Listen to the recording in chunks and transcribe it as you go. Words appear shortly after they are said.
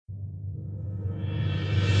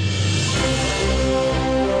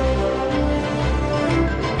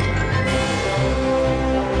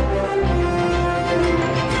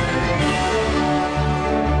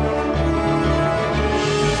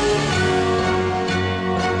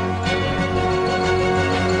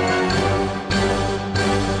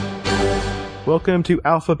Welcome to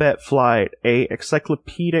Alphabet Flight, a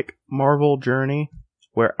encyclopedic Marvel journey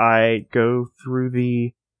where I go through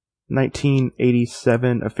the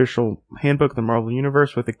 1987 official handbook of the Marvel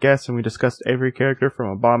Universe with a guest, and we discussed every character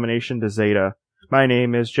from Abomination to Zeta. My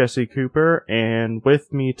name is Jesse Cooper, and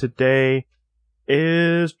with me today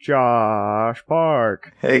is Josh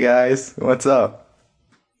Park. Hey guys, what's up?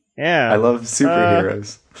 Yeah. I love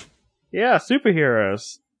superheroes. Yeah,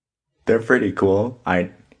 superheroes. They're pretty cool.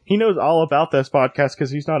 He knows all about this podcast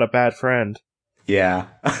because he's not a bad friend. Yeah,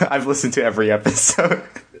 I've listened to every episode.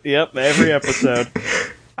 Yep, every episode.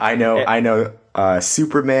 I know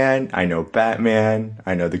Superman, I know Batman,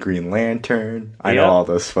 I know the Green Lantern, I know all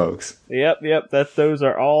those folks. Yep, those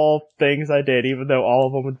are all things I did, even though all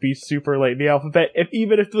of them would be super late in the alphabet,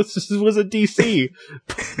 even if this was a DC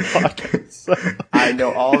podcast. So. I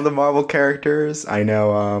know all of the Marvel characters, I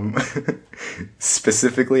know,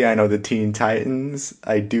 specifically I know the Teen Titans,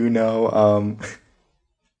 I do know,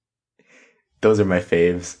 those are my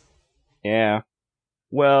faves. Yeah.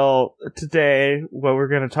 Well, today, what we're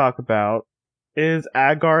going to talk about is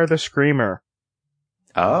Agar the Screamer.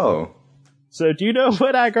 Oh. So, do you know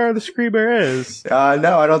what Agar the Screamer is?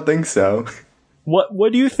 No, I don't think so.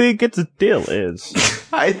 What do you think its deal is?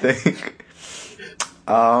 I think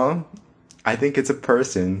it's a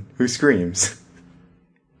person who screams.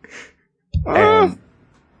 And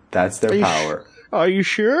that's their power. Are you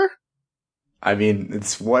sure? I mean,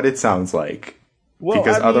 it's what it sounds like. Well,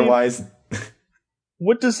 because otherwise...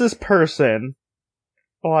 What does this person,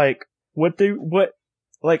 are they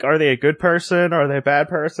a good person? Are they a bad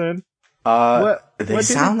person? They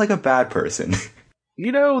sound like a bad person.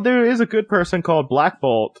 You know, there is a good person called Black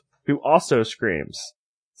Bolt who also screams.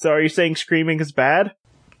 So are you saying screaming is bad?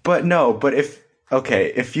 But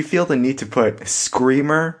if you feel the need to put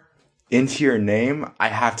Screamer into your name, I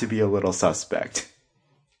have to be a little suspect.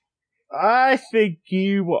 I think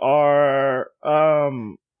you are,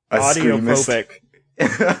 audiophobic. No,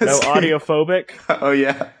 audiophobic? Oh,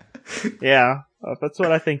 yeah. Yeah, that's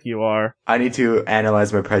what I think you are. I need to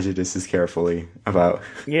analyze my prejudices carefully about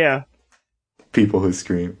people who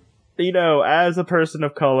scream. You know, as a person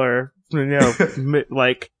of color, you know,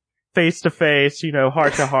 like, face to face, you know,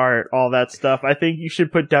 heart to heart, all that stuff, I think you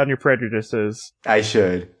should put down your prejudices. I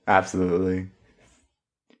should, absolutely.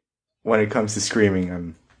 When it comes to screaming,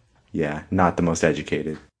 I'm, not the most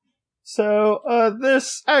educated. So,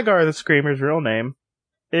 this Agar the Screamer's real name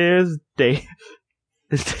is David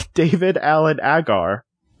Allen Agar.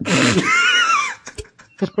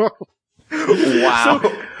 Wow. So,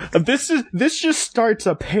 this just starts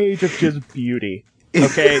a page of just beauty.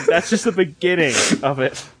 Okay, that's just the beginning of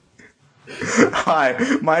it. Hi,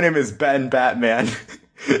 my name is Ben Batman.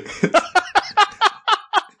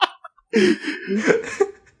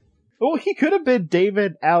 Well, he could have been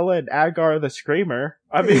David Allen Agar the Screamer.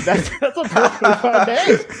 I mean, that's a perfectly fine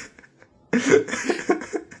name.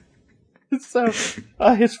 So,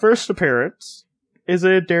 his first appearance is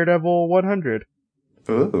in Daredevil 100.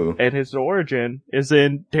 Ooh. And his origin is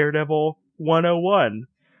in Daredevil 101.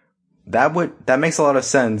 That makes a lot of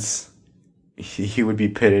sense. He would be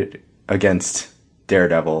pitted against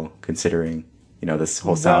Daredevil, considering, this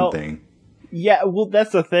whole sound thing. Yeah, well,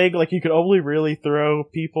 that's the thing. Like, you could only really throw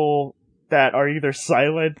people that are either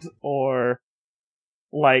silent or,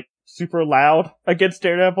 super loud against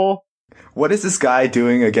Daredevil. What is this guy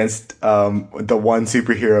doing against the one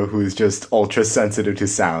superhero who's just ultra sensitive to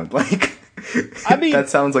sound? I mean, that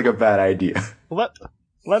sounds like a bad idea. Let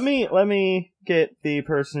me get the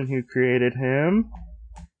person who created him.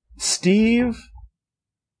 Steve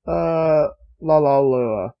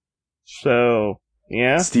Lola. So,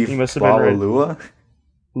 yeah, Steve he must have Lola.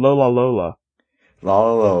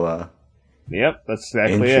 Lola. Yep, that's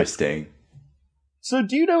exactly Interesting. So,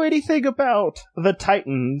 do you know anything about the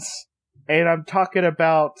Titans? And I'm talking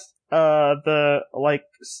about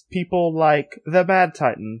people like the Mad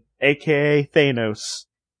Titan, aka Thanos.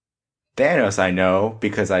 Thanos, I know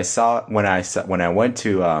because I saw when I went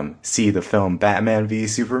to see the film Batman v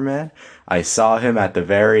Superman. I saw him at the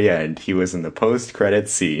very end. He was in the post-credit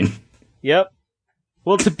scene. Yep.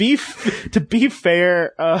 Well, to be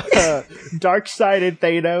fair, Darkseid and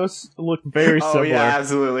Thanos look very similar. Oh yeah,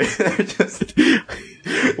 absolutely. They're just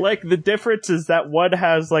the difference is that one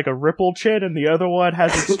has a ripple chin and the other one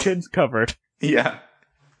has its chins covered. Yeah.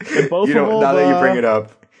 And both of them, now that you bring it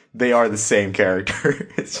up, they are the same character.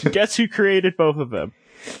 Guess who created both of them?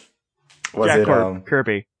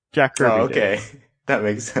 Kirby. Jack Kirby. Oh, okay. That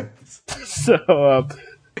makes sense. So,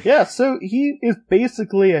 so he is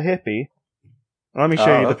basically a hippie. Let me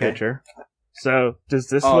show you the picture. So, does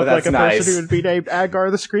this look like a person who would be named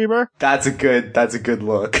Agar the Screamer? That's a good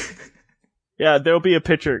look. Yeah, there'll be a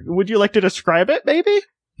picture. Would you like to describe it, maybe?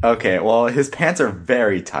 Okay, well, his pants are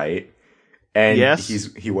very tight, and Yes.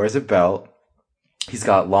 he wears a belt. He's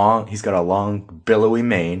got a long billowy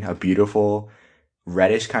mane, a beautiful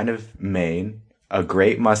reddish kind of mane, a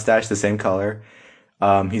great mustache, the same color.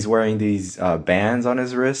 He's wearing these bands on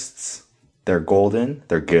his wrists. They're golden.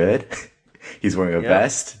 They're good. He's wearing a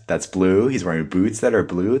vest that's blue. He's wearing boots that are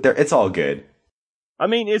blue. It's all good. I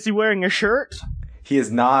mean, is he wearing a shirt? He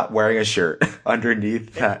is not wearing a shirt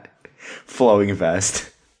underneath that flowing vest.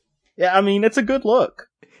 Yeah, I mean, it's a good look.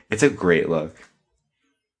 It's a great look.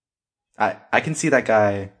 I can see that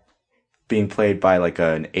guy being played by like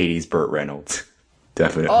an 80s Burt Reynolds.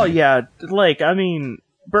 Definitely. Oh, yeah. Like, I mean,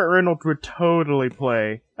 Burt Reynolds would totally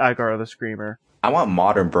play Agar the Screamer. I want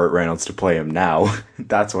modern Burt Reynolds to play him now.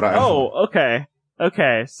 That's what I want. Oh, okay.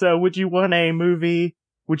 Okay, so would you want a movie...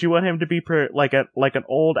 Would you want him to be like an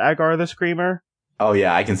old Agar the Screamer? Oh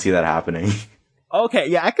yeah, I can see that happening. Okay,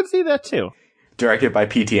 yeah, I can see that too. Directed by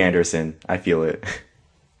P.T. Anderson. I feel it.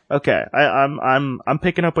 Okay, I'm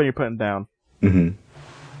picking up what you're putting down. Mm-hmm.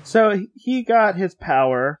 So he got his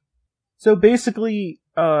power. So basically,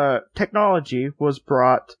 technology was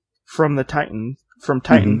brought from Titan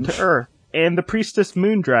to Earth, and the priestess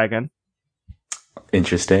Moondragon.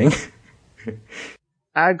 Interesting.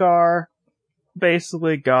 Agar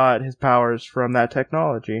basically got his powers from that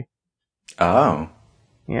technology. Oh.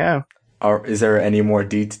 Yeah. Is there any more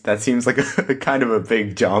detail? That seems like a kind of a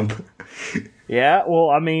big jump. Yeah, well,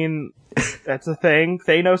 I mean, that's the thing.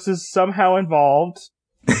 Thanos is somehow involved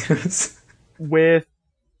with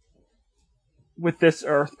this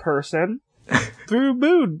Earth person through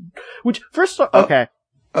Moon. Which, first of all, okay.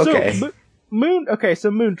 Okay. So,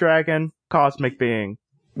 Moondragon, cosmic being.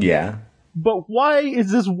 Yeah. But why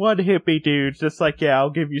is this one hippie dude just like, yeah,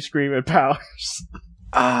 I'll give you screaming powers?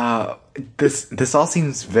 This all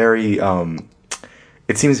seems very,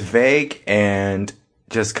 it seems vague and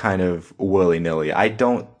just kind of willy-nilly. I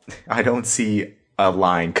don't see a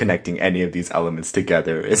line connecting any of these elements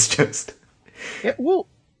together. It's just... Yeah, well,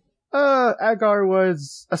 Agar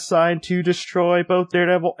was assigned to destroy both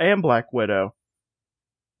Daredevil and Black Widow.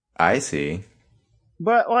 I see.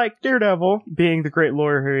 But, like, Daredevil, being the great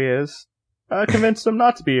lawyer he is, convinced him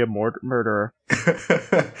not to be a murderer.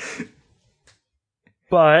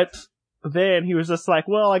 But then he was just like,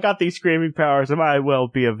 well, I got these screaming powers, I might well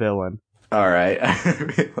be a villain. Alright.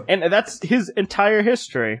 And that's his entire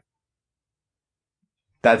history.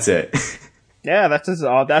 That's it. Yeah,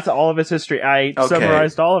 that's all of his history. I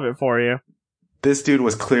summarized all of it for you. This dude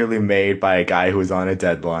was clearly made by a guy who was on a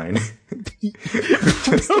deadline.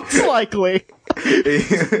 Most likely.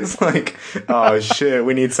 It's like, oh shit,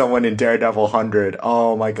 we need someone in Daredevil 100.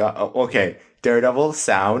 Oh my god. Oh, okay, Daredevil,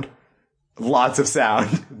 sound. Lots of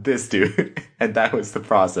sound. This dude. And that was the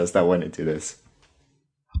process that went into this.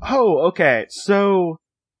 Oh, okay. So,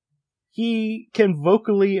 he can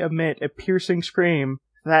vocally emit a piercing scream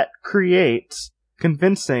that creates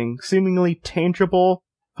convincing, seemingly tangible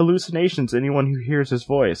hallucinations to anyone who hears his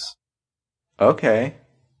voice. Okay.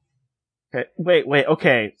 Okay, wait,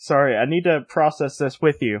 okay, sorry, I need to process this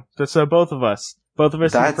with you. So both of us can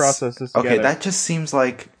process this together. Okay, that just seems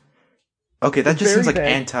like... Okay, that just seems like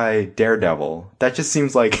anti-Daredevil. That just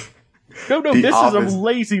seems like... No, this is a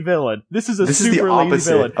lazy villain. This is super lazy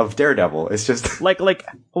villain. Of Daredevil. It's just... Like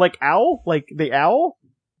Owl? Like the Owl?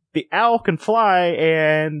 The Owl can fly,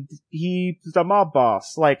 and he's a mob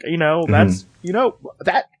boss. Like, that's,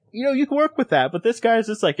 you can work with that, but this guy's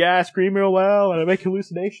just like, yeah, I scream real well, and I make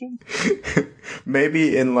hallucinations.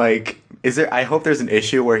 Maybe in I hope there's an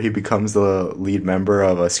issue where he becomes the lead member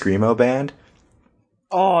of a Screamo band.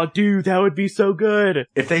 Oh, dude, that would be so good.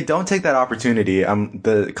 If they don't take that opportunity,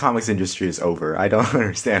 the comics industry is over. I don't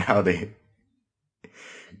understand how they...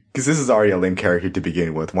 Because this is already a lame character to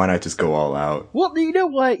begin with. Why not just go all out? Well, you know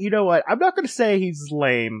what? I'm not going to say he's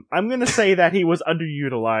lame. I'm going to say that he was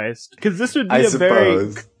underutilized. Because this would be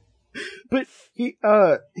suppose. But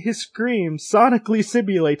his scream sonically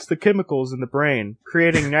simulates the chemicals in the brain,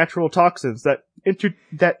 creating natural toxins that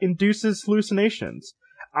induces hallucinations.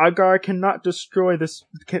 Agar cannot destroy this.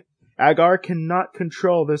 Agar cannot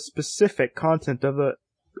control the specific content of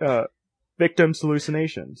the victim's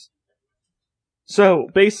hallucinations. So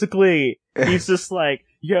basically, he's just like,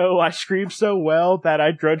 yo, I scream so well that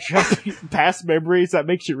I dredge up past memories that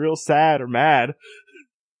makes you real sad or mad.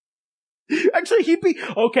 Actually,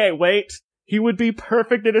 he would be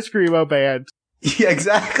perfect in a Screamo band. Yeah,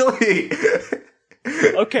 exactly.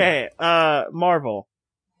 Okay, Marvel.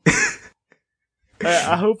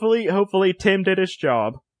 Hopefully Tim did his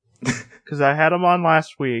job. Cause I had him on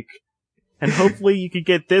last week. And hopefully you can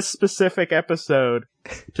get this specific episode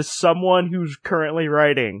to someone who's currently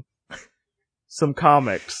writing some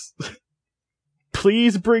comics.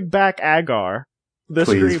 Please bring back Agar, the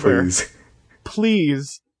Screamer.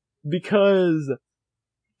 Please. Because,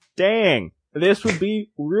 dang, this would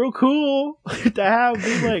be real cool to have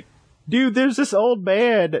me like, dude, there's this old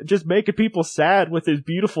man just making people sad with his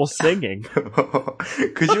beautiful singing.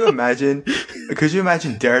 Could you imagine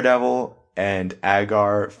Daredevil and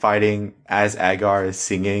Agar fighting as Agar is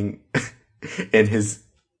singing in his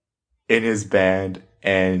band,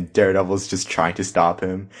 and Daredevil's just trying to stop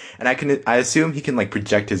him? And I assume he can like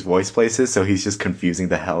project his voice places, so he's just confusing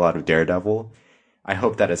the hell out of Daredevil. I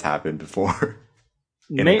hope that has happened before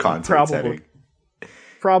in a concert setting.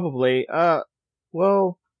 Probably.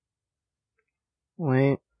 Well,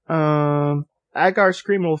 wait. Agar's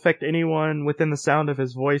scream will affect anyone within the sound of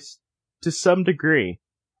his voice to some degree.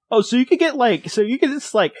 Oh, so you could get like,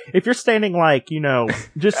 just like, if you're standing like,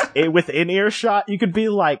 just within earshot, you could be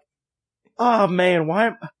like, oh man, why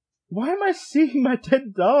am I seeing my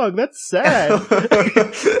dead dog? That's sad.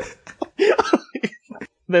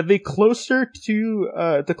 The closer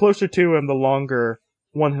to him, the longer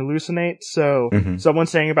one hallucinates. So someone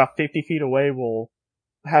staying about 50 feet away will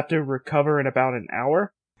have to recover in about an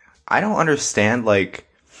hour. I don't understand, like,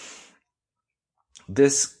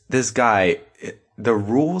 this guy, the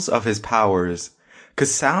rules of his powers,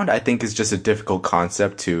 because sound, I think, is just a difficult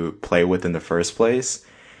concept to play with in the first place.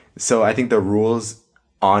 So I think the rules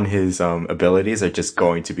on his abilities are just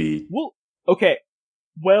going to be... Well, okay.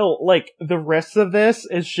 Well, like, the rest of this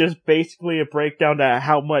is just basically a breakdown to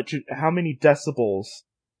how many decibels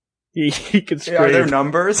he can scream. Are there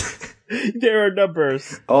numbers? There are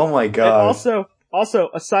numbers. Oh my god. And also,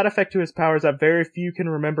 a side effect to his power is that very few can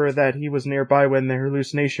remember that he was nearby when the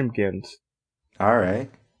hallucination begins.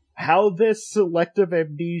 Alright. How this selective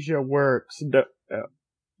amnesia works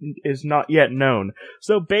is not yet known.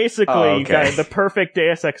 So basically, the perfect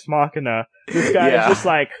Deus Ex Machina, this guy is just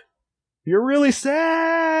like, you're really sad!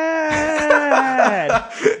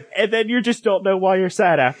 And then you just don't know why you're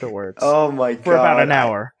sad afterwards. Oh my god. For about an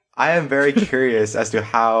hour. I am very curious as to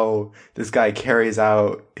how this guy carries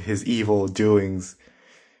out his evil doings.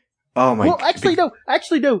 Oh my god. Well,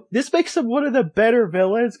 actually no. This makes him one of the better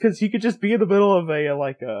villains, because he could just be in the middle of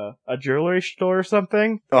a jewelry store or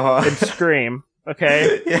something, and scream.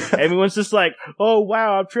 Okay? Yeah. Everyone's just like, oh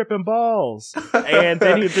wow, I'm tripping balls. And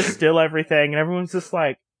then he'd just steal everything, and everyone's just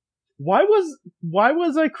like, why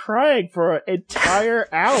was I crying for an entire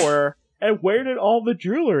hour? And where did all the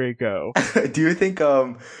jewelry go? Do you think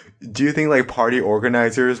like party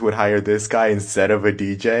organizers would hire this guy instead of a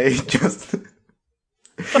DJ? Just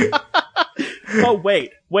Oh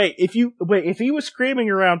wait. If he was screaming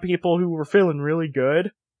around people who were feeling really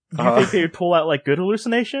good, do you think they would pull out like good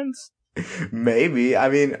hallucinations? Maybe. I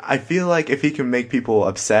mean, I feel like if he can make people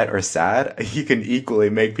upset or sad, he can equally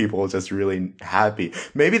make people just really happy.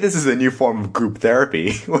 Maybe this is a new form of group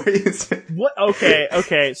therapy. What?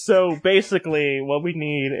 Okay. So basically, what we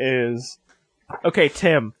need is, okay,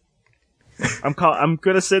 Tim. I'm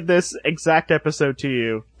gonna send this exact episode to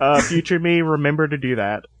you. Future me, remember to do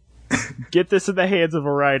that. Get this in the hands of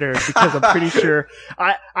a writer, because I'm pretty sure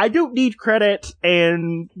I don't need credit,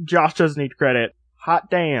 and Josh doesn't need credit.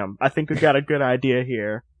 Hot damn, I think we got a good idea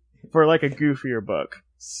here for like a goofier book.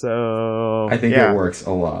 So I think it works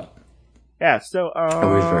a lot. Yeah, so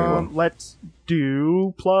works very well. Let's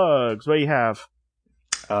do plugs. What do you have?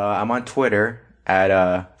 I'm on Twitter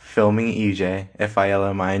at filming EJ,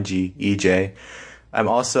 FILMING EJ. I'm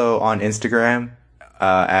also on Instagram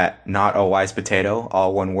at not a wise potato,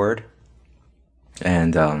 all one word.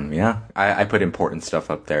 And I put important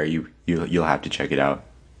stuff up there. You'll have to check it out.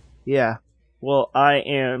 Yeah. Well, I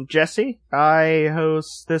am Jesse. I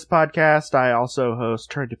host this podcast. I also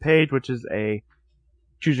host Turn to Page, which is a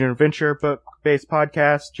choose your adventure book-based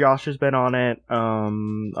podcast. Josh has been on it.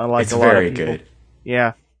 It's very good.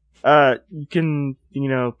 Yeah. You can,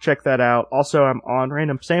 check that out. Also, I'm on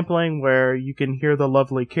Random Sampling, where you can hear the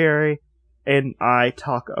lovely Carrie and I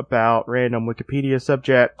talk about random Wikipedia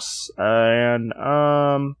subjects. And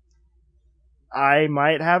I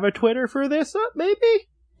might have a Twitter for this up, maybe?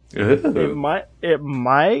 Ooh. It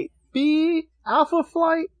might be Alpha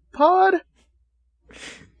Flight Pod.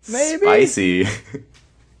 Maybe. Spicy.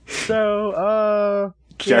 So,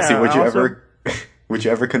 Jesse, would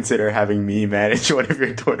you ever consider having me manage one of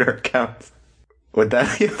your Twitter accounts? Would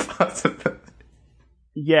that be a possibility?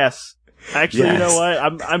 Yes. Actually, yes. You know what?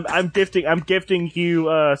 I'm gifting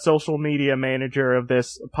you social media manager of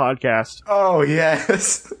this podcast. Oh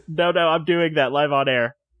yes. No, I'm doing that live on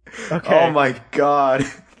air. Okay. Oh my god.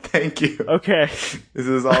 Thank you. Okay. This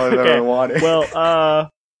is all I've Okay. ever wanted. Well,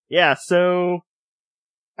 yeah, so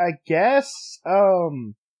I guess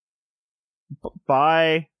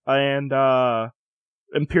bye and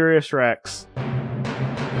Imperious Rex.